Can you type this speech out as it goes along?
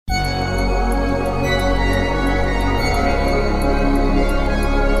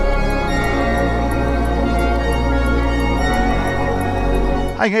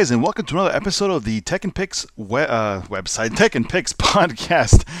Hi guys, and welcome to another episode of the Tech and Picks website, Tech and Picks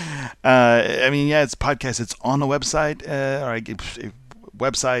podcast. It's podcast. It's on the website,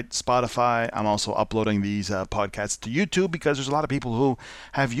 website, Spotify. I'm also uploading these podcasts to YouTube because there's a lot of people who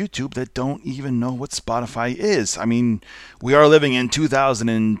have YouTube that don't even know what Spotify is. I mean, we are living in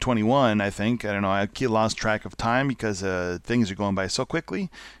 2021, I think. I don't know. I lost track of time because things are going by so quickly.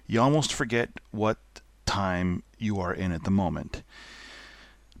 You almost forget what time you are in at the moment.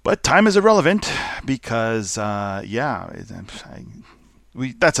 But time is irrelevant because, that's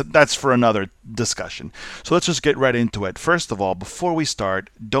for another discussion. So let's just get right into it. First of all, before we start,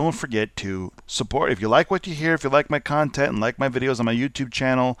 don't forget to support. If you like what you hear, if you like my content and like my videos on my YouTube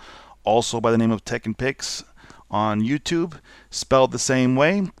channel, also by the name of Tech and Picks on YouTube, spelled the same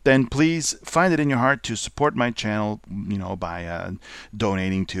way, then please find it in your heart to support my channel, by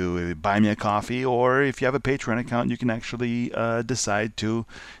donating to Buy Me a Coffee, or if you have a Patreon account, you can actually decide to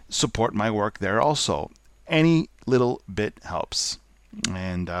support my work there also. Any little bit helps.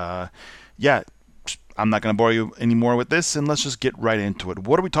 And I'm not going to bore you anymore with this, and let's just get right into it.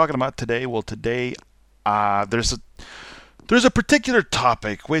 What are we talking about today? Well, today there's a particular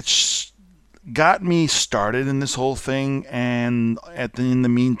topic which got me started in this whole thing, and in the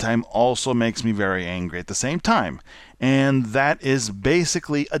meantime also makes me very angry at the same time. And that is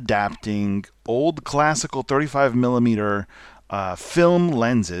basically adapting old classical 35mm film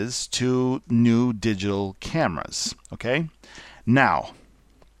lenses to new digital cameras. Okay? Now,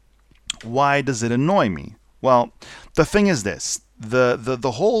 why does it annoy me? Well, the thing is this.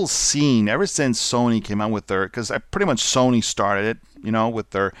 The whole scene, ever since Sony came out with their, because pretty much Sony started it, with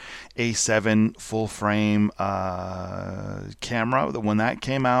their A7 full frame camera. When that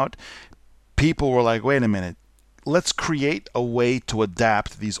came out, people were like, wait a minute, let's create a way to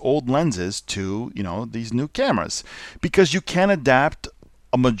adapt these old lenses to, these new cameras. Because you can adapt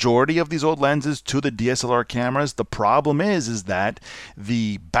a majority of these old lenses to the DSLR cameras. The problem is that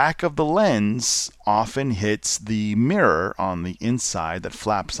the back of the lens often hits the mirror on the inside that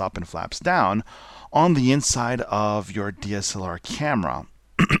flaps up and flaps down on the inside of your DSLR camera.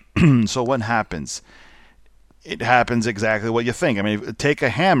 So what happens? It happens exactly what you think. I mean, take a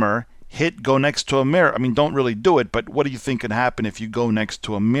hammer, go next to a mirror. I mean, don't really do it, but what do you think could happen if you go next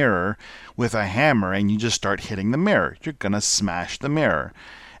to a mirror with a hammer and you just start hitting the mirror? You're going to smash the mirror.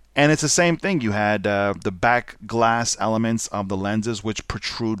 And it's the same thing. You had the back glass elements of the lenses, which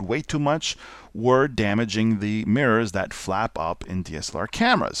protrude way too much, were damaging the mirrors that flap up in DSLR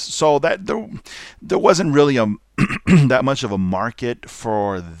cameras. So that there wasn't really that much of a market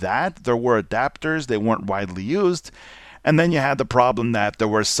for that. There were adapters. They weren't widely used. And then you had the problem that there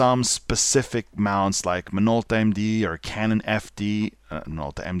were some specific mounts like Minolta MD or Canon FD.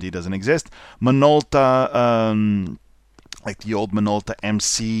 Minolta MD doesn't exist. Minolta, like the old Minolta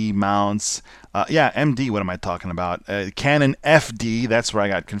MC mounts. MD, what am I talking about? Canon FD, that's where I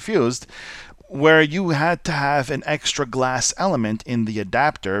got confused, where you had to have an extra glass element in the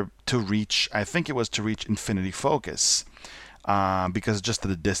adapter to reach, I think it was to reach infinity focus. Because just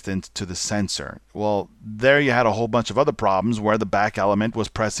of the distance to the sensor. Well, there you had a whole bunch of other problems where the back element was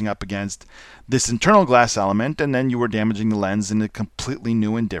pressing up against this internal glass element, and then you were damaging the lens in a completely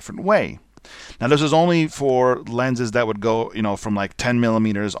new and different way. Now, this is only for lenses that would go, from like 10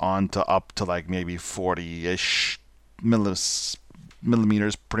 millimeters on to up to like maybe 40-ish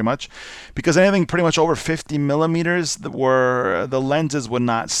millimeters, pretty much, because anything pretty much over 50 millimeters, the lenses would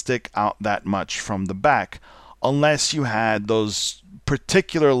not stick out that much from the back, unless you had those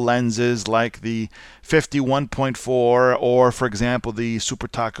particular lenses like the 51.4 or, for example, the Super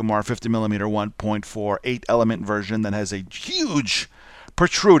Takumar 50mm 1.4 8-element version that has a huge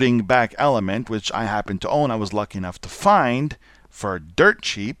protruding back element, which I happen to own. I was lucky enough to find for dirt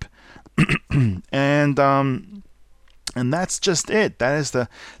cheap. And that's just it. That's the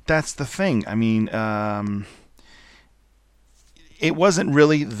thing. I mean, it wasn't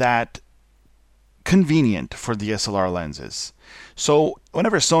really that convenient for DSLR lenses. So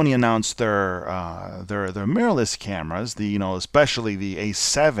whenever Sony announced their mirrorless cameras, especially the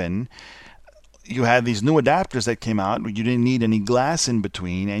A7, you had these new adapters that came out. You didn't need any glass in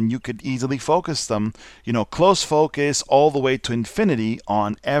between, and you could easily focus them, close focus all the way to infinity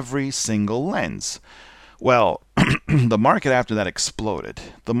on every single lens. Well, the market after that exploded.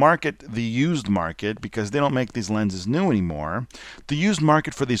 The used market, because they don't make these lenses new anymore, the used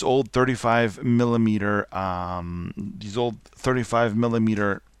market for these old 35mm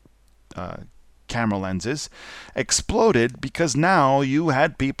camera lenses exploded because now you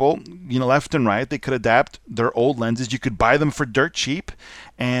had people, left and right. They could adapt their old lenses. You could buy them for dirt cheap,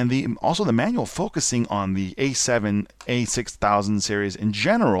 and also the manual focusing on the A7, A6000 series in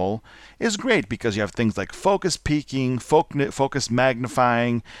general is great because you have things like focus peaking, focus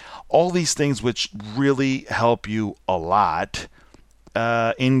magnifying, all these things which really help you a lot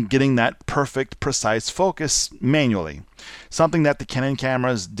in getting that perfect, precise focus manually. Something that the Canon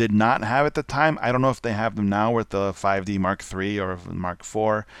cameras did not have at the time. I don't know if they have them now with the 5D Mark III or Mark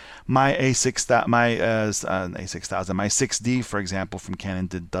IV. My A6000, my 6D, for example, from Canon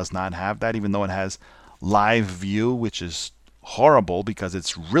does not have that, even though it has live view, which is horrible because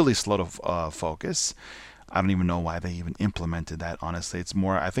it's really slow to focus. I don't even know why they even implemented that, honestly.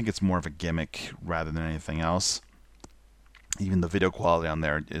 I think it's more of a gimmick rather than anything else. Even the video quality on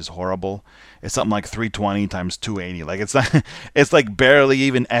there is horrible. It's something like 320 times 280. Like it's not, it's like barely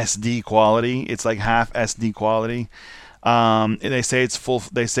even SD quality. It's like half SD quality. They say it's full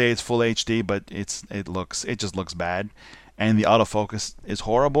HD, but it just looks bad, and the autofocus is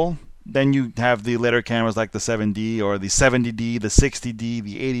horrible. Then you have the later cameras like the 7D or the 70D, the 60D,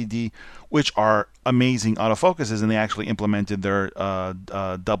 the 80D, which are amazing autofocuses, and they actually implemented their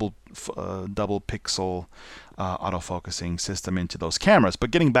double pixel autofocusing system into those cameras.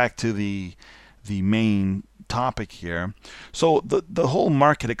 But getting back to the main topic here, so the whole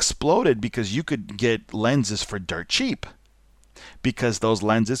market exploded because you could get lenses for dirt cheap, because those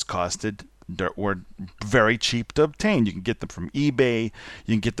lenses were very cheap to obtain. You can get them from eBay,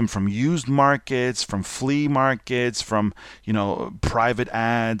 you can get them from used markets, from flea markets, from private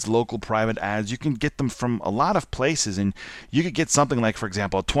ads, local private ads. You can get them from a lot of places, and you could get something like, for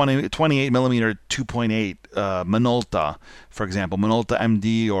example, 28 millimeter 2.8 Minolta, for example, Minolta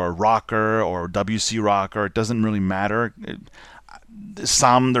MD or Rocker or WC Rocker. It doesn't really matter. There's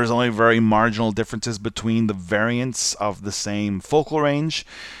only very marginal differences between the variants of the same focal range.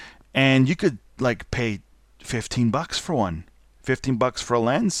 And you could pay $15 for one. $15 for a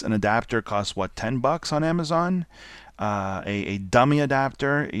lens. An adapter costs what, $10 on Amazon? A dummy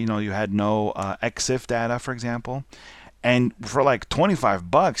adapter, you had no EXIF data, for example. And for like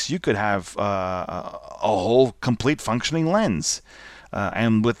 $25, you could have a whole complete functioning lens.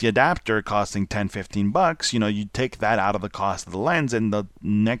 And with the adapter costing $10-15, you'd take that out of the cost of the lens, and the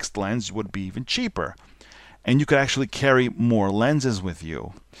next lens would be even cheaper. And you could actually carry more lenses with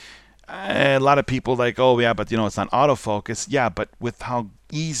you. A lot of people oh yeah, but it's not autofocus. Yeah, but with how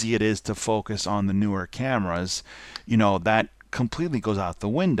easy it is to focus on the newer cameras, that completely goes out the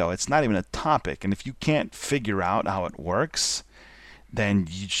window. It's not even a topic. And if you can't figure out how it works, then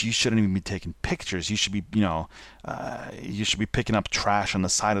you shouldn't even be taking pictures. You should be, you should be picking up trash on the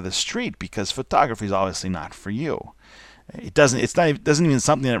side of the street, because photography is obviously not for you. It doesn't even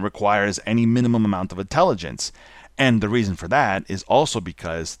something that requires any minimum amount of intelligence. And the reason for that is also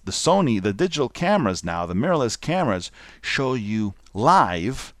because the digital cameras now, the mirrorless cameras, show you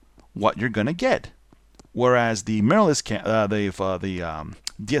live what you're going to get, whereas the mirrorless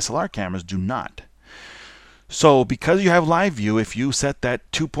DSLR cameras do not. So because you have live view, if you set that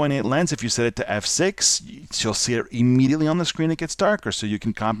 2.8 lens, if you set it to f6, you'll see it immediately on the screen. It gets darker, so you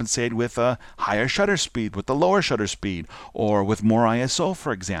can compensate with a higher shutter speed, with a lower shutter speed, or with more ISO,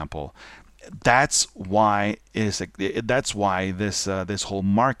 for example. That's why this whole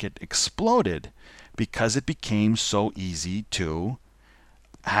market exploded, because it became so easy to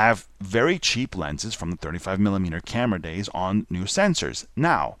have very cheap lenses from the 35mm camera days on new sensors.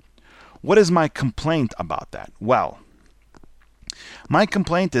 Now, what is my complaint about that? Well, my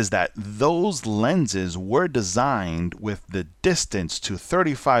complaint is that those lenses were designed with the distance to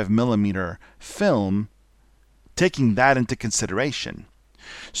 35mm film, taking that into consideration.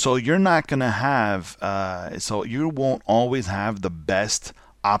 So you're not going to have, so you won't always have the best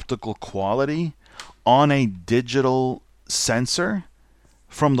optical quality on a digital sensor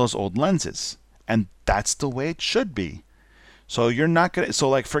from those old lenses. And that's the way it should be. So you're not going to, so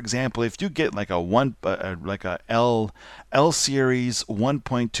like, for example, if you get like a L series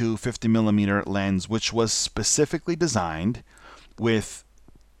 1.2 50mm lens, which was specifically designed with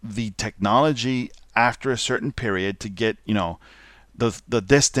the technology after a certain period to get, the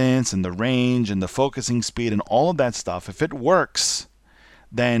distance and the range and the focusing speed and all of that stuff, if it works,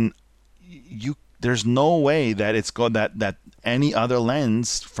 then there's no way that that any other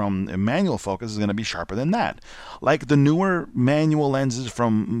lens from a manual focus is going to be sharper than that. Like the newer manual lenses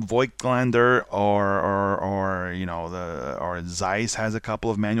from Voigtlander or Zeiss has a couple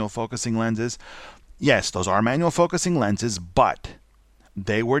of manual focusing lenses. Yes, those are manual focusing lenses, but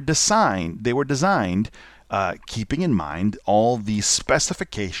they were designed keeping in mind all the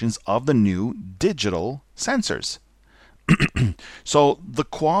specifications of the new digital sensors. So the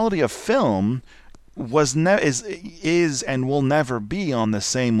quality of film is and will never be on the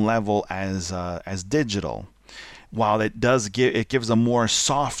same level as digital. While it gives a more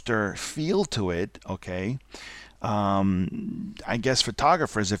softer feel to it, okay. I guess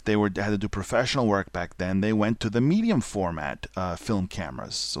photographers, if they had to do professional work back then, they went to the medium format film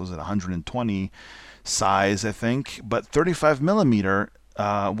cameras. So it was at 120 size, I think, but 35 millimeter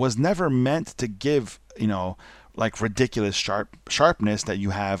was never meant to give, like ridiculous sharpness that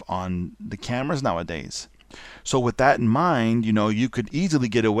you have on the cameras nowadays. So with that in mind, you could easily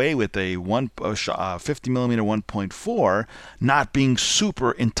get away with a 50 millimeter 1.4 not being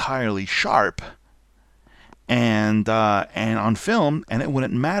super entirely sharp, and on film, and it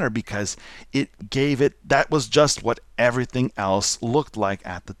wouldn't matter because that was just what everything else looked like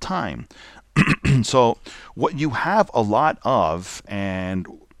at the time. So what you have a lot of, and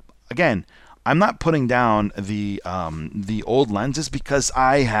again, I'm not putting down the old lenses because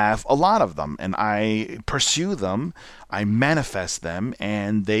I have a lot of them and I pursue them, I manifest them,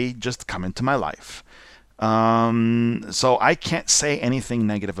 and they just come into my life. So I can't say anything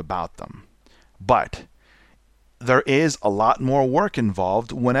negative about them, but there is a lot more work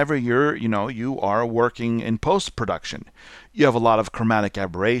involved whenever you are working in post-production. You have a lot of chromatic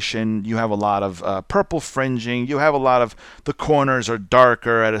aberration, you have a lot of purple fringing, you have a lot of the corners are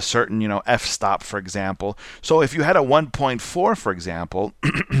darker at a certain, f-stop, for example. So if you had a 1.4, for example,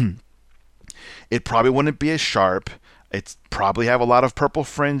 it probably wouldn't be as sharp. It's probably have a lot of purple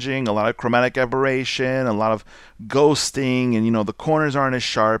fringing, a lot of chromatic aberration, a lot of ghosting, and the corners aren't as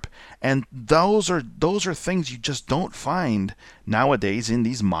sharp. And those are things you just don't find nowadays in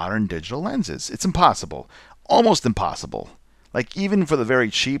these modern digital lenses. It's impossible, almost impossible. Like even for the very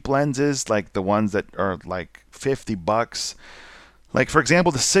cheap lenses, like the ones that are like $50. Like for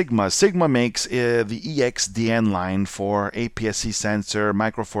example, the Sigma. Sigma makes the EXDN line for APS-C sensor,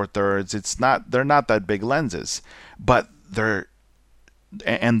 micro four thirds. They're not that big lenses, but you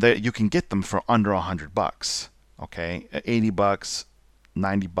can get them for under $100. Okay, $80,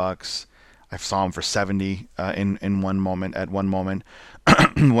 $90. I saw them for 70 in one moment. At one moment,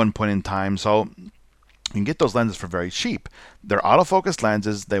 one point in time. So you can get those lenses for very cheap. They're autofocus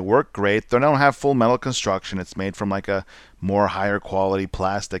lenses. They work great. They don't have full metal construction. It's made from like a more higher quality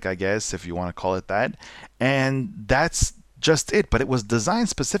plastic, I guess, if you want to call it that. And that's just it. But it was designed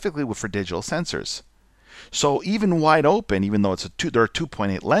specifically for digital sensors. So even wide open, even though there are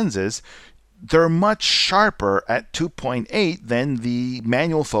 2.8 lenses, they're much sharper at 2.8 than the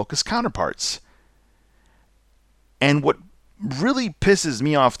manual focus counterparts. And what really pisses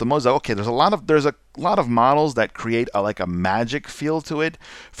me off the most, okay, there's a lot of models that create like a magic feel to it.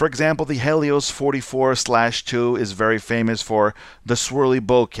 For example, the Helios 44/2 is very famous for the swirly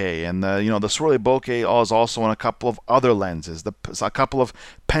bokeh, and the swirly bokeh is also on a couple of other lenses, a couple of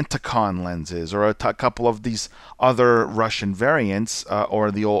Pentacon lenses, or a couple of these other Russian variants,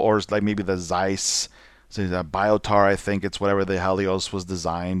 or like maybe the Zeiss. So the Biotar, I think it's whatever the Helios was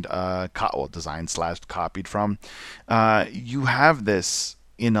designed / copied from. You have this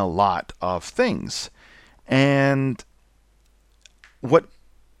in a lot of things. And what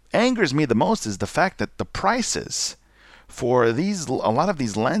angers me the most is the fact that the prices for a lot of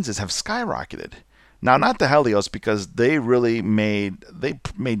these lenses have skyrocketed. Now, not the Helios, because they made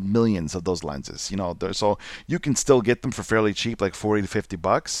millions of those lenses. So you can still get them for fairly cheap, like $40 to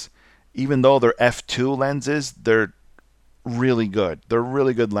 $50. Even though they're f2 lenses, they're really good. They're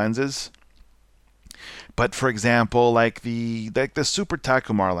really good lenses. But for example, like the Super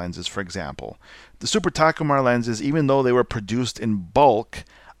Takumar lenses, for example. The Super Takumar lenses, even though they were produced in bulk,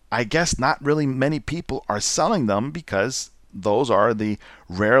 I guess not really many people are selling them because those are the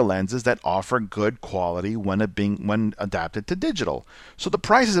rare lenses that offer good quality when adapted to digital. So the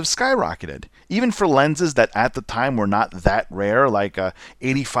prices have skyrocketed, even for lenses that at the time were not that rare, like a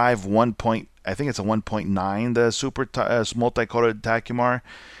 85 I think it's a 1.9, the Super multi-coated Takumar.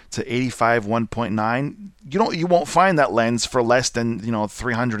 It's an 85 1.9. You won't find that lens for less than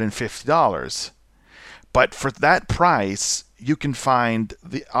 $350. But for that price, you can find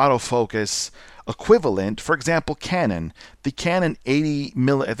the autofocus equivalent. For example, Canon, the Canon 80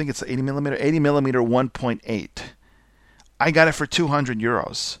 millimeter 1.8. I got it for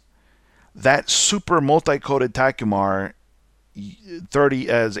 €200. That super multi-coated Takumar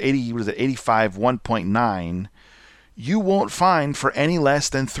 85 1.9, you won't find for any less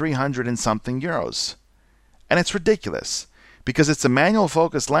than 300 and something euros. And it's ridiculous because it's a manual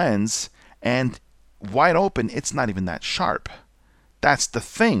focus lens, and wide open, it's not even that sharp. That's the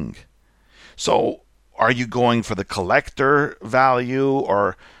thing. So Are you going for the collector value,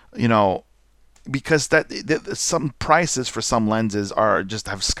 or you know, because some prices for some lenses are just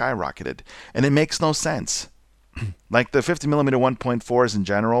have skyrocketed, and it makes no sense. Like the 50 millimeter 1.4s in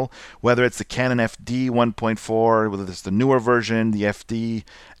general, whether it's the Canon FD 1.4, whether it's the newer version, the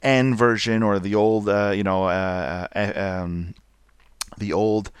FD-N version, or the old, the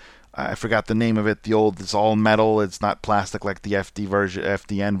old, I forgot the name of it. The old, it's all metal. It's not plastic like the FD version,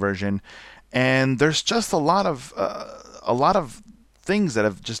 FD-N version, and there's just a lot of things that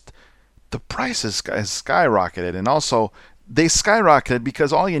have just the price has skyrocketed, and also they skyrocketed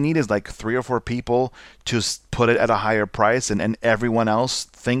because all you need is like 3 or 4 people to put it at a higher price, and everyone else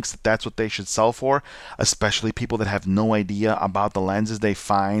thinks that that's what they should sell for, especially people that have no idea about the lenses. They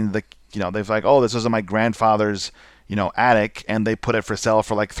find they're like, oh, this was in my grandfather's attic, and they put it for sale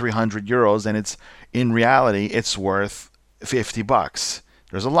for like 300 euros, and it's in reality it's worth $50.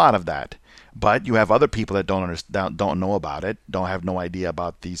 There's a lot of that. But you have other people that don't know about it, don't have no idea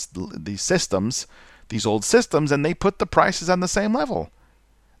about these systems, these old systems, and they put the prices on the same level.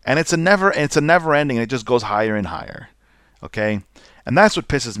 And it's a never ending, and it just goes higher and higher. Okay? And that's what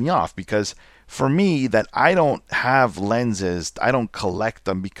pisses me off, because for me, that I don't have lenses, I don't collect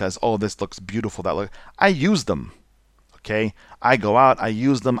them because, oh, this looks beautiful, I use them. Okay, I go out, I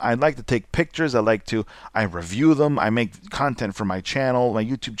use them. I like to take pictures. I review them. I make content for my channel, my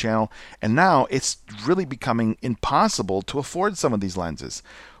YouTube channel, and now it's really becoming impossible to afford some of these lenses.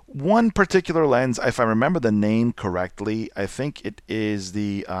 One particular lens, if I remember the name correctly, I think it is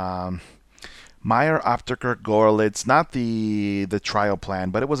the Meyer Optiker Gorlitz, not the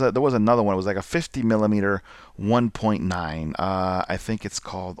Trioplan, but there was another one. It was like a 50 millimeter 1.9. I think it's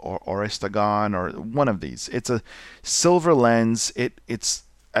called Oristagon or one of these. It's a silver lens.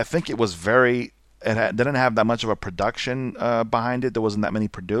 I think it was didn't have that much of a production behind it. There wasn't that many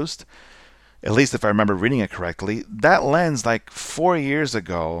produced. At least if I remember reading it correctly. That lens, like 4 years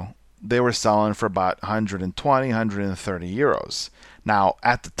ago, they were selling for about 120, 130 euros. Now,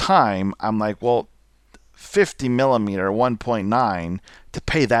 at the time, I'm like, well, 50 millimeter 1.9, to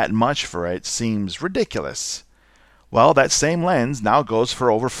pay that much for it seems ridiculous. Well, that same lens now goes for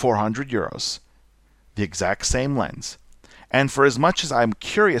over 400 euros. The exact same lens. And for as much as I'm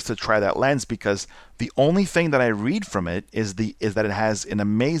curious to try that lens, because the only thing that I read from it is that it has an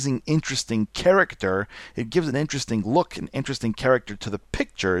amazing, interesting character. It gives an interesting look, an interesting character to the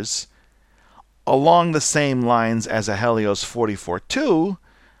pictures, along the same lines as a Helios 44-2,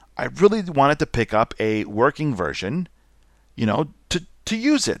 I really wanted to pick up a working version, to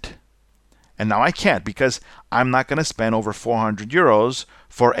use it. And now I can't, because I'm not going to spend over 400 euros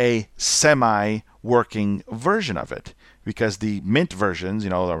for a semi-working version of it. Because the mint versions,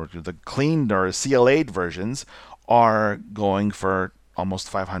 the cleaned or CLA'd versions, are going for almost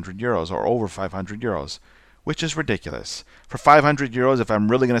 500 euros or over 500 euros. Which is ridiculous. For 500 euros, if I'm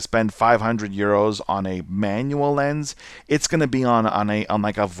really going to spend 500 euros on a manual lens, it's going to be on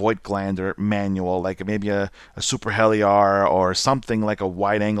like a Voigtlander manual, like maybe a Super Heliar or something like a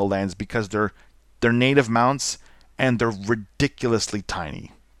wide-angle lens, because they're native mounts and they're ridiculously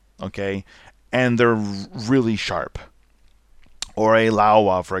tiny, okay, and they're really sharp. Or a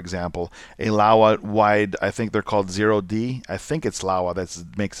Laowa, for example. A Laowa wide, I think they're called 0D. I think it's Laowa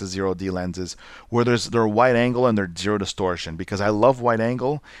that makes the 0D lenses, where they're wide angle and they're zero distortion. Because I love wide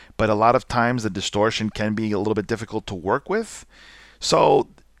angle, but a lot of times the distortion can be a little bit difficult to work with. So,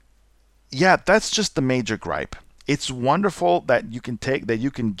 yeah, that's just the major gripe. It's wonderful that you can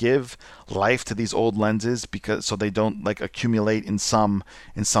give life to these old lenses, because so they don't like accumulate in some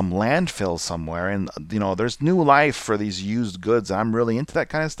landfill somewhere, and there's new life for these used goods. I'm really into that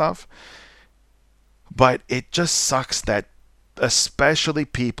kind of stuff. But it just sucks that especially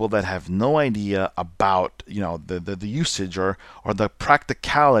people that have no idea about the usage or the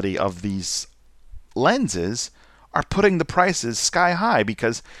practicality of these lenses are putting the prices sky high.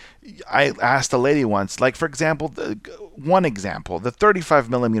 Because I asked a lady once, like, for example, the 35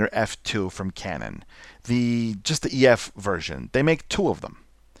 millimeter f2 from Canon, just the EF version. They make 2 of them.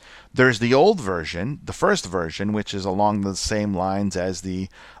 There's the old version, the first version, which is along the same lines as the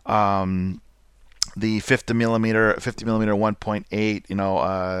 50 millimeter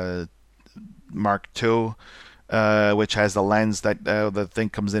 1.8, Mark II. Which has the lens that the thing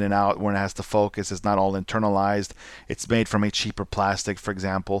comes in and out when it has to focus. It's not all internalized. It's made from a cheaper plastic, for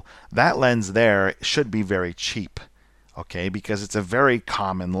example. That lens there should be very cheap, okay, because it's a very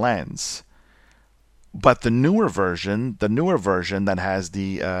common lens. But the newer version that has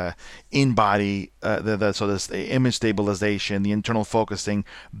the in-body, so this image stabilization, the internal focusing,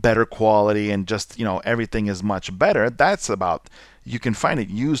 better quality, and just everything is much better. That's about, you can find it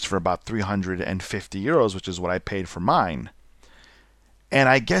used for about 350 euros, which is what I paid for mine. And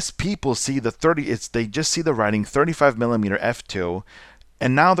I guess people see the 30. They just see the writing 35 millimeter f2,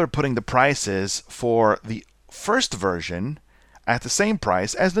 and now they're putting the prices for the first version at the same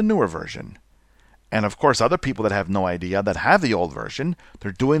price as the newer version. And of course, other people that have no idea, that have the old version,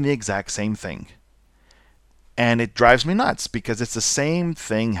 they're doing the exact same thing. And it drives me nuts because it's the same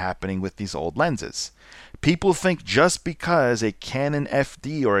thing happening with these old lenses. People think just because a Canon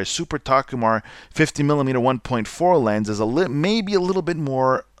FD or a Super Takumar 50mm 1.4 lens is maybe a little bit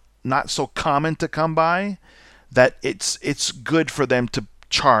more not so common to come by, that it's good for them to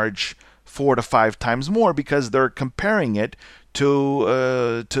charge 4 to 5 times more because they're comparing it to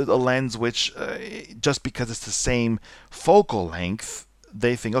a lens which just because it's the same focal length,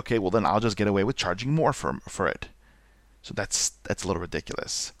 they think, okay, well then I'll just get away with charging more for it. So that's a little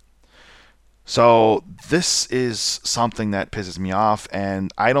ridiculous. So this is something that pisses me off,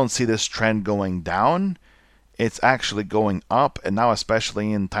 and I don't see this trend going down. It's actually going up, and now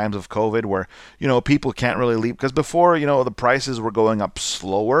especially in times of COVID where people can't really leave, because before the prices were going up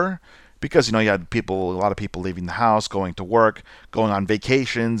slower because you had a lot of people leaving the house, going to work, going on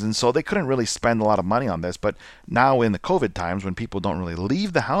vacations, and so they couldn't really spend a lot of money on this. But now in the COVID times, when people don't really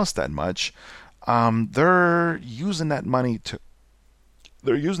leave the house that much, they're using that money to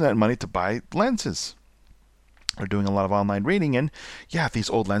buy lenses. They're doing a lot of online reading, and these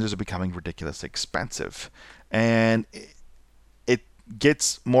old lenses are becoming ridiculously expensive, and it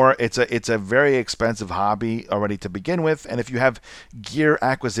gets more. It's a very expensive hobby already to begin with, and if you have gear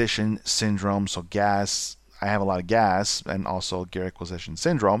acquisition syndrome, so gas. I have a lot of gas and also gear acquisition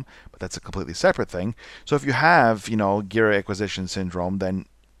syndrome, but that's a completely separate thing. So if you have, gear acquisition syndrome, then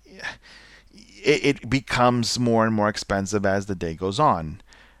it becomes more and more expensive as the day goes on.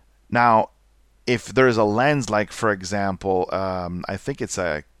 Now, if there's a lens like, for example, I think it's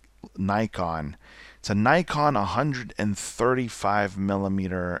a Nikon. It's a Nikon 135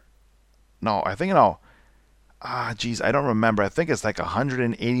 millimeter. No, I think no. I don't remember. I think it's like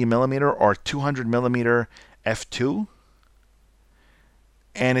 180 millimeter or 200 millimeter f2.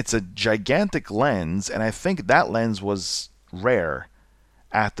 And it's a gigantic lens, and I think that lens was rare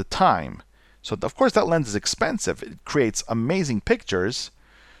at the time. So of course that lens is expensive. It creates amazing pictures.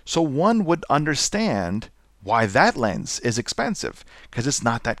 So one would understand why that lens is expensive, because it's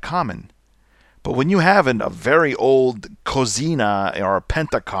not that common. But when you have a very old Cosina or a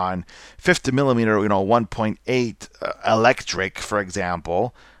Pentacon 50mm, 1.8 electric, for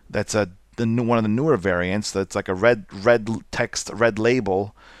example, that's one of the newer variants. That's like a red text, red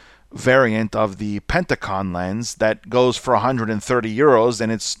label variant of the Pentacon lens that goes for 130 euros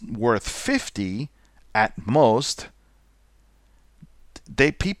and it's worth 50 at most.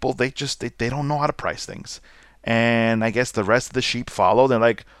 They don't know how to price things, and I guess the rest of the sheep follow. They're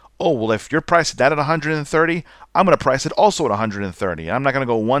like, oh well, if you're pricing that at 130, I'm going to price it also at 130, and I'm not going to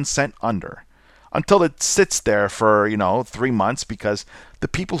go 1 cent under until it sits there for 3 months, because the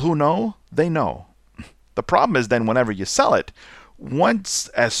people who know, they know. The problem is then whenever you sell it,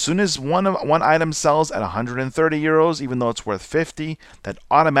 as soon as one item sells at 130 euros, even though it's worth 50, that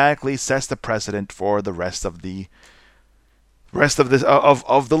automatically sets the precedent for the rest of the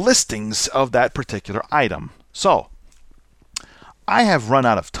listings of that particular item. So I have run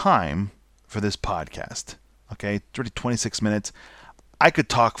out of time for this podcast. Okay, 26 minutes. I could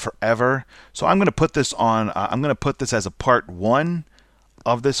talk forever, so I'm going to put this on. I'm going to put this as a part 1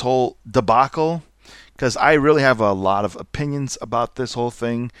 of this whole debacle, because I really have a lot of opinions about this whole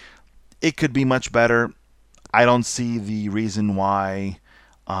thing. It could be much better. I don't see the reason why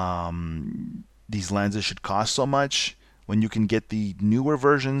these lenses should cost so much when you can get the newer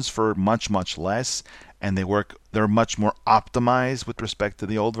versions for much, much less, and they're much more optimized with respect to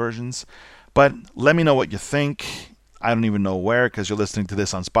the old versions. But let me know what you think. I don't even know where, because you're listening to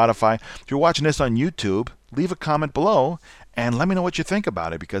this on Spotify. If you're watching this on YouTube, leave a comment below and let me know what you think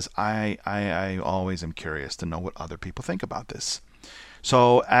about it, because I always am curious to know what other people think about this.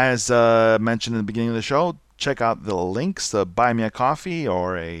 So as mentioned in the beginning of the show, check out the links to buy me a coffee,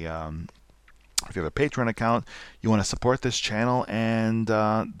 or if you have a Patreon account, you want to support this channel, and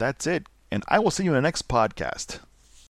that's it. And I will see you in the next podcast.